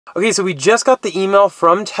Okay, so we just got the email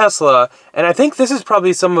from Tesla, and I think this is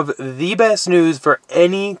probably some of the best news for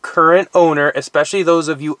any current owner, especially those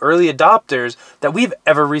of you early adopters, that we've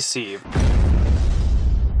ever received.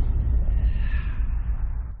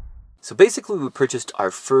 So basically we purchased our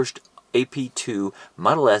first AP2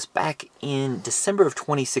 Model S back in December of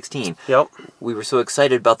 2016. Yep. We were so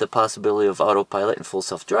excited about the possibility of autopilot and full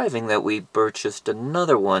self-driving that we purchased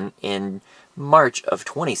another one in March of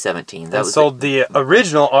 2017. That was sold the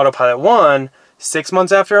original Autopilot 1 6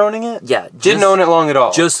 months after owning it? Yeah. Didn't own it long at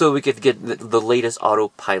all. Just so we could get the latest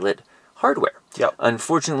Autopilot hardware. Yep.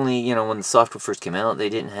 Unfortunately, you know, when the software first came out, they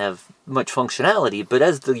didn't have much functionality, but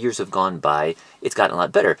as the years have gone by, it's gotten a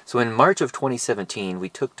lot better. So in March of 2017, we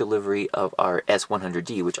took delivery of our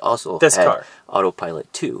S100D, which also had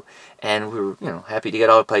Autopilot 2. And we were, you know, happy to get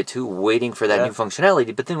Autopilot 2, waiting for that new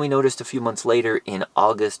functionality, but then we noticed a few months later, in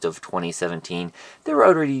August of 2017, they were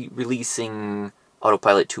already releasing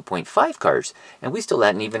Autopilot 2.5 cars, and we still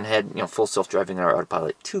hadn't even had, you know, full self-driving in our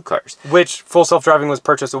Autopilot 2 cars. Which full self-driving was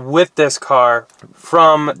purchased with this car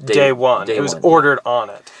from day one. It was ordered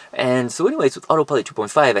on it. And so anyways, with Autopilot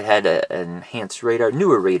 2.5, it had an enhanced radar,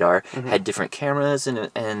 newer radar, had different cameras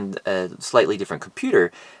and a slightly different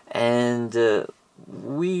computer, and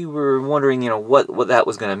we were wondering, you know, what that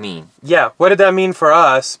was going to mean. Yeah, what did that mean for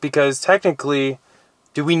us? Because technically,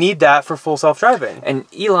 do we need that for full self-driving? And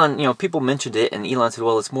Elon, you know, people mentioned it, and Elon said,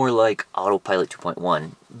 well, it's more like Autopilot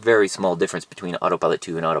 2.1. Very small difference between Autopilot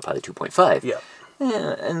 2 and Autopilot 2.5. Yeah.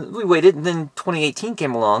 And we waited, and then 2018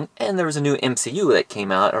 came along, and there was a new MCU that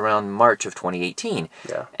came out around March of 2018.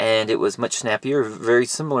 Yeah. And it was much snappier, very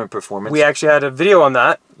similar in performance. We actually had a video on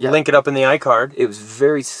that. Yeah. Link it up in the iCard. It was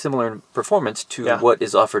very similar in performance to what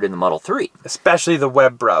is offered in the Model 3. Especially the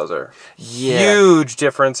web browser. Yeah. Huge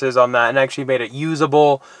differences on that, and actually made it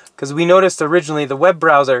usable, because we noticed originally the web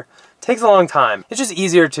browser takes a long time. It's just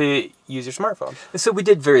easier to use your smartphone. So we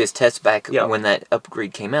did various tests back when that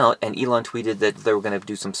upgrade came out, and Elon tweeted that they were going to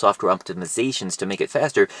do some software optimizations to make it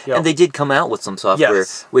faster, and they did come out with some software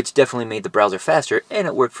which definitely made the browser faster, and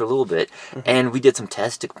it worked for a little bit. And we did some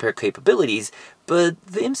tests to compare capabilities, but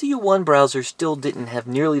the MCU 1 browser still didn't have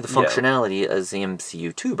nearly the functionality as the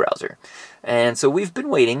MCU 2 browser. And so we've been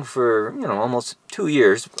waiting for, you know, almost 2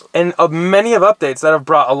 years. And many of updates that have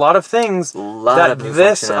brought a lot of things that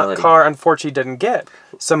this car unfortunately didn't get.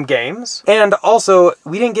 Some games. And also,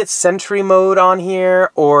 we didn't get Sentry Mode on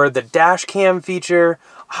here, or the dash cam feature.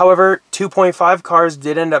 However, 2.5 cars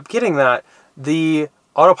did end up getting that. The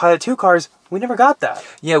Autopilot 2 cars, we never got that.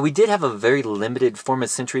 Yeah, we did have a very limited form of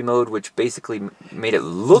Sentry Mode, which basically made it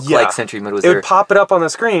look like Sentry Mode was there. It would pop it up on the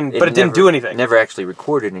screen, but it didn't do anything. Never actually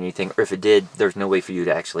recorded anything, or if it did, there's no way for you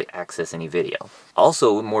to actually access any video.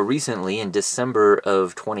 Also, more recently, in December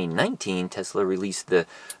of 2019, Tesla released the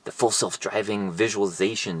full self-driving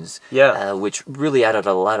visualizations, which really added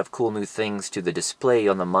a lot of cool new things to the display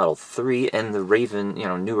on the Model 3 and the Raven, you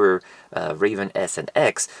know, newer Raven S and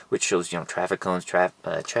X, which shows, you know, traffic cones, trash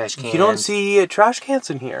cans. You don't see trash cans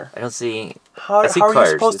in here. I don't see. How are you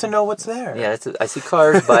supposed to know what's there? Yeah, I see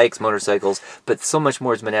cars, bikes, motorcycles, but so much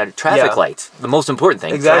more has been added. Traffic lights, the most important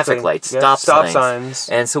thing. Exactly. Traffic lights, stop signs.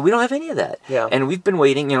 And so we don't have any of that. Yeah. And we've been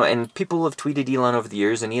waiting, you know, and people have tweeted Elon over the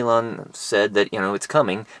years, and Elon said that, you know, it's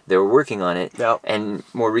coming. They were working on it. Yep. And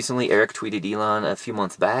more recently, Eric tweeted Elon a few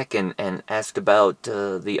months back and asked about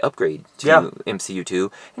the upgrade to MCU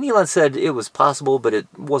 2. And Elon said it was possible, but it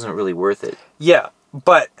wasn't really worth it. Yeah.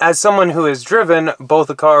 But as someone who has driven both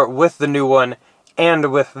the car with the new one and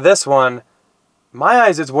with this one, my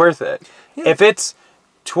eyes, it's worth it. Yeah. If it's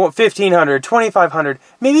 $1,500, $2,500,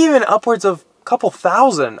 maybe even upwards of a couple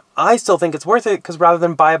thousand, I still think it's worth it, because rather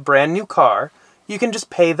than buy a brand new car, you can just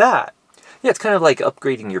pay that. Yeah, it's kind of like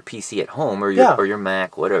upgrading your PC at home or your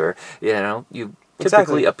Mac, whatever. You know, you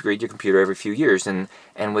typically upgrade your computer every few years, and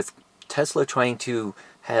with Tesla trying to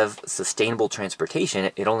have sustainable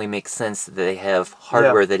transportation, it only makes sense that they have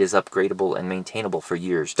hardware that is upgradable and maintainable for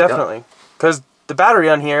years. Definitely. Because the battery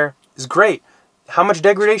on here is great. How much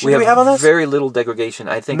degradation do we have on this? Very little degradation.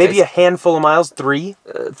 I think maybe a handful of miles. 3?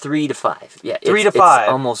 3 to 5. Yeah, 3 to 5.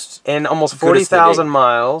 Almost. And almost 40,000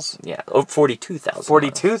 miles. Yeah, 42,000.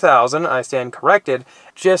 42,000. I stand corrected.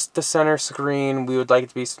 Just the center screen. We would like it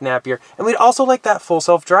to be snappier, and we'd also like that full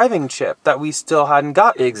self-driving chip that we still hadn't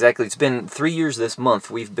got. Exactly. It's been 3 years this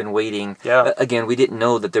month. We've been waiting. Yeah. Again, we didn't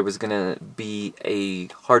know that there was going to be a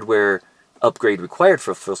hardware upgrade required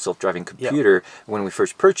for a full self-driving computer when we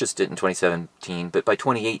first purchased it in 2017, but by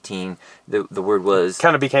 2018 the word was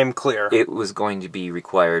kind of became clear it was going to be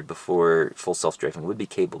required before full self-driving would be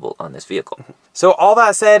capable on this vehicle. So all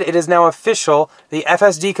that said, it is now official. The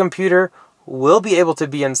FSD computer will be able to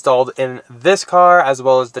be installed in this car as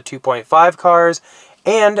well as the 2.5 cars.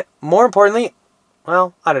 And more importantly,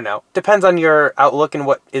 well, I don't know, depends on your outlook and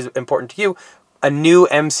what is important to you, a new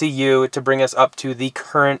MCU to bring us up to the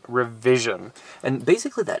current revision. And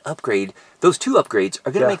basically that upgrade, those two upgrades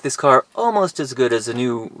are going to make this car almost as good as a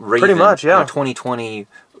new Raven. Pretty much, yeah. 2020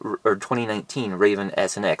 or 2019 Raven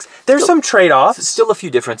S and X. There's some trade-offs. Still a few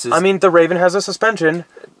differences. I mean, the Raven has a suspension,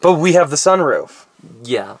 but we have the sunroof.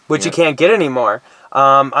 Yeah. Which you can't get anymore.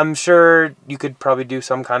 I'm sure you could probably do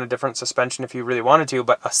some kind of different suspension if you really wanted to,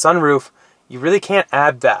 but a sunroof, you really can't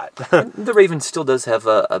add that. The Raven still does have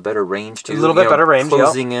a better range, too. A little bit better range,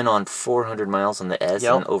 closing in on 400 miles on the S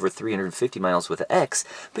and over 350 miles with the X.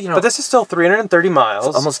 But, but this is still 330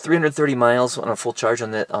 miles. Almost 330 miles on a full charge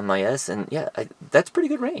on my S, and yeah, that's pretty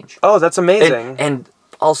good range. Oh, that's amazing. And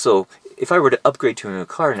also, if I were to upgrade to a new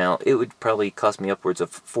car now, it would probably cost me upwards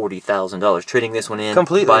of $40,000. Trading this one in,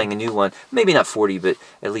 buying a new one, maybe not 40, but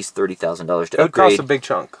at least $30,000 to upgrade. It would cost a big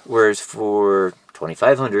chunk. Whereas for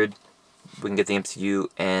 $2,500, we can get the MCU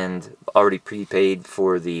and already prepaid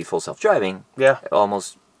for the full self-driving. Yeah.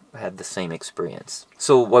 Almost had the same experience.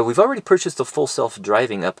 So while we've already purchased the full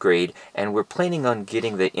self-driving upgrade and we're planning on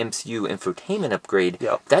getting the MCU Infotainment upgrade,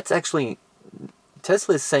 that's actually...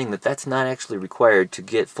 Tesla is saying that that's not actually required to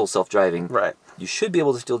get full self-driving. Right. You should be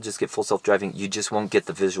able to still just get full self-driving. You just won't get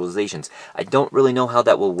the visualizations. I don't really know how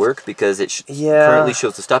that will work because it currently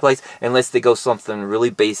shows the stoplights unless they go something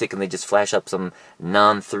really basic and they just flash up some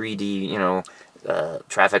non-3D, you know,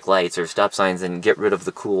 traffic lights or stop signs and get rid of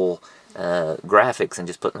the cool graphics and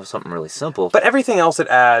just put something really simple. But everything else it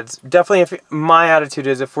adds, definitely, my attitude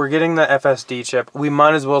is if we're getting the FSD chip, we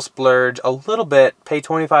might as well splurge a little bit, pay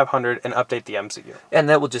 $2,500 and update the MCU. And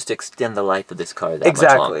that will just extend the life of this car that much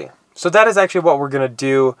longer. So that is actually what we're going to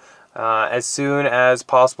do as soon as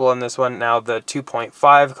possible in this one. Now the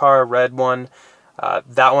 2.5 car, red one,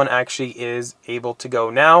 that one actually is able to go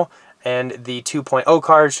now. And the 2.0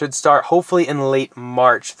 cars should start hopefully in late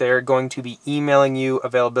March. They're going to be emailing you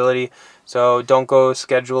availability, so don't go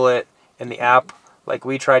schedule it in the app like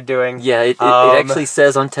we tried doing. Yeah, it actually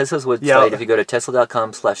says on Tesla's website, if you go to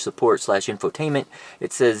tesla.com/support/infotainment,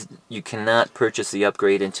 it says you cannot purchase the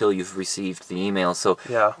upgrade until you've received the email. So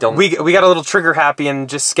we got a little trigger happy and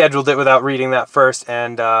just scheduled it without reading that first,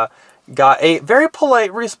 and got a very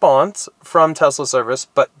polite response from Tesla service,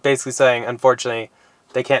 but basically saying, unfortunately,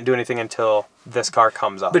 they can't do anything until this car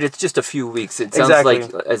comes up. But it's just a few weeks. It sounds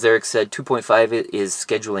like, as Eric said, 2.5 is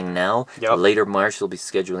scheduling now. Later March, they'll be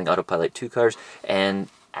scheduling Autopilot 2 cars. And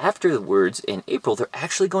afterwards, in April, they're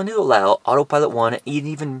actually going to allow Autopilot 1, it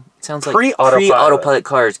even sounds like pre-Autopilot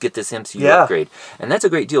cars get this MCU upgrade. And that's a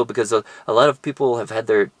great deal because a lot of people have had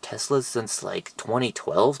their Teslas since like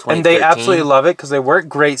 2012, 2013. And they absolutely love it because they work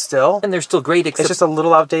great still. And they're still great, except... It's just a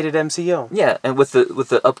little outdated MCU. Yeah, and with the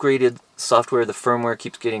upgraded software, the firmware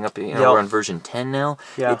keeps getting up, we're on version 10 now.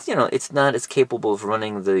 It's, it's not as capable of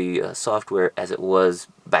running the software as it was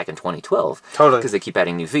back in 2012. Totally. Because they keep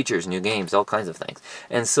adding new features, new games, all kinds of things.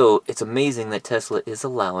 And so it's amazing that Tesla is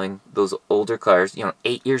allowing those older cars,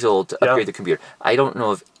 8 years old, to upgrade the computer. I don't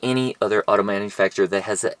know of any other auto manufacturer that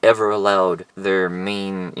has ever allowed their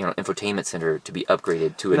main, infotainment center to be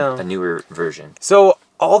upgraded to a newer version. So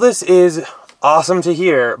all this is awesome to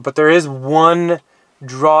hear, but there is one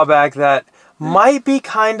drawback that might be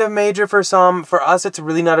kind of major for some. For us, it's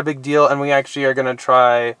really not a big deal, and we actually are going to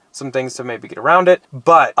try some things to maybe get around it.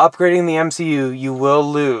 But upgrading the MCU, you will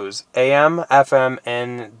lose AM, FM,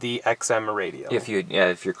 and the XM radio.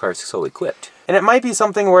 If your car's so equipped. And it might be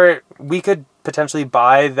something where we could potentially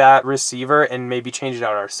buy that receiver and maybe change it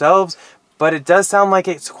out ourselves, but it does sound like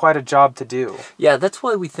it's quite a job to do. Yeah, that's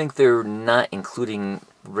why we think they're not including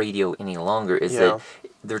radio any longer, is that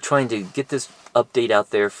they're trying to get this update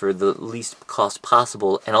out there for the least cost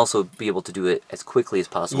possible and also be able to do it as quickly as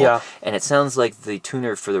possible. Yeah. And it sounds like the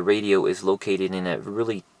tuner for the radio is located in a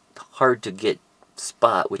really hard to get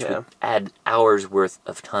spot, which would add hours worth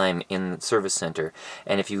of time in the service center.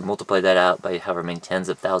 And if you multiply that out by however many tens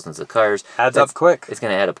of thousands of cars, adds up quick. It's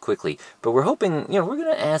going to add up quickly. But we're hoping, we're going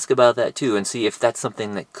to ask about that too and see if that's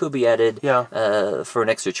something that could be added for an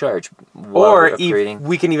extra charge. Or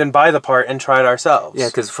we can even buy the part and try it ourselves. Yeah,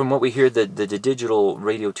 because from what we hear, the digital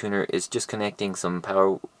radio tuner is just connecting some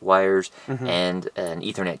power wires and an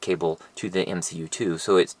Ethernet cable to the MCU too.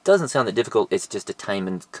 So it doesn't sound that difficult. It's just a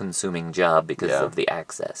time-consuming job because of the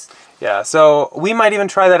access. Yeah, so we might even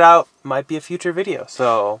try that out might be a future video.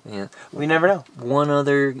 So yeah, we never know. One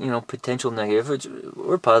other, potential negative, which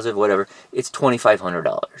we're positive, whatever, it's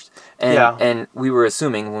 $2,500. And we were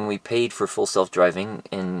assuming when we paid for full self-driving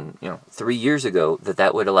 3 years ago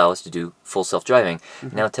that would allow us to do full self-driving.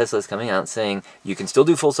 Now Tesla's coming out saying you can still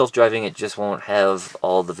do full self-driving, it just won't have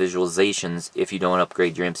all the visualizations if you don't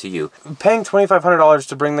upgrade your MCU. Paying $2,500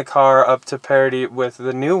 to bring the car up to parity with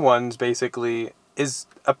the new ones basically is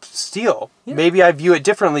a steal. Yeah. Maybe I view it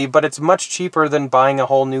differently, but it's much cheaper than buying a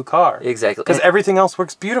whole new car. Exactly. Because everything else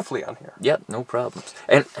works beautifully on here. Yep, no problems.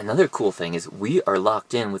 And another cool thing is we are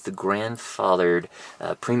locked in with the grandfathered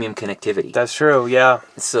premium connectivity. That's true, yeah.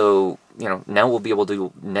 So, now we'll be able to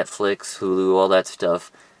do Netflix, Hulu, all that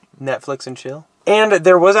stuff. Netflix and chill. And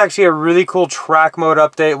there was actually a really cool track mode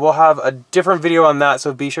update. We'll have a different video on that,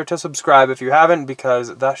 so be sure to subscribe if you haven't,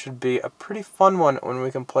 because that should be a pretty fun one when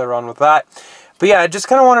we can play around with that. But yeah, I just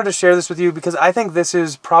kind of wanted to share this with you because I think this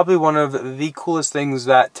is probably one of the coolest things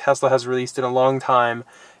that Tesla has released in a long time,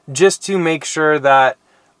 just to make sure that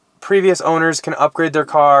previous owners can upgrade their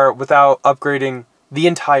car without upgrading the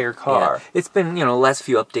entire car. Yeah. It's been, the last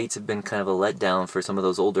few updates have been kind of a letdown for some of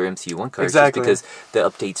those older MCU1 cars. Exactly. Just because the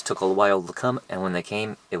updates took a while to come, and when they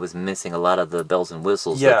came, it was missing a lot of the bells and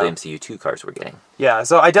whistles that the MCU2 cars were getting. Yeah,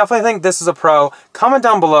 so I definitely think this is a pro. Comment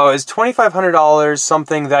down below, is $2,500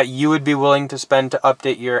 something that you would be willing to spend to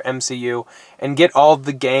update your MCU and get all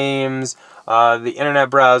the games, the internet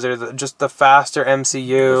browser, just the faster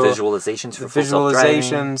MCU, the visualizations for full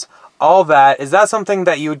self-driving, all that. Is that something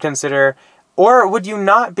that you would consider? Or would you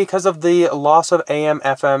not because of the loss of AM,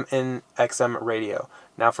 FM, and XM radio?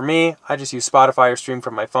 Now for me, I just use Spotify or stream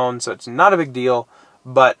from my phone, so it's not a big deal,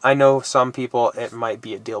 but I know some people it might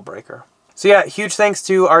be a deal breaker. So yeah, huge thanks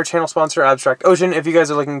to our channel sponsor, Abstract Ocean. If you guys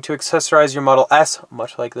are looking to accessorize your Model S,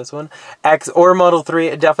 much like this one, X, or Model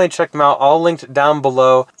 3, definitely check them out, all linked down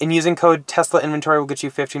below. And using code TESLAINVENTORY will get you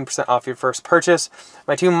 15% off your first purchase.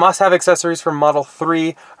 My two must-have accessories for Model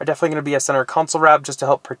 3 are definitely going to be a center console wrap, just to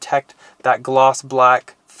help protect that gloss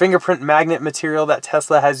black fingerprint magnet material that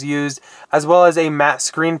Tesla has used, as well as a matte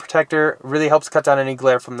screen protector. Really helps cut down any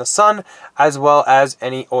glare from the sun, as well as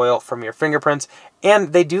any oil from your fingerprints.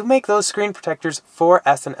 And they do make those screen protectors for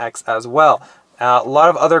S and X as well. A lot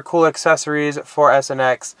of other cool accessories for S and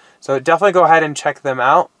X, so definitely go ahead and check them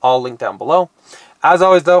out, all linked down below. As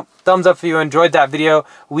always though, thumbs up if you enjoyed that video.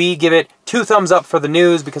 We give it 2 thumbs up for the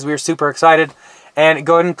news because we are super excited. And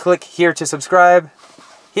go ahead and click here to subscribe,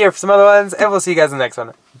 here for some other ones, and we'll see you guys in the next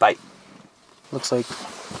one. Bye. Looks like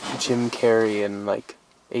Jim Carrey and like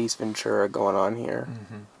Ace Ventura going on here.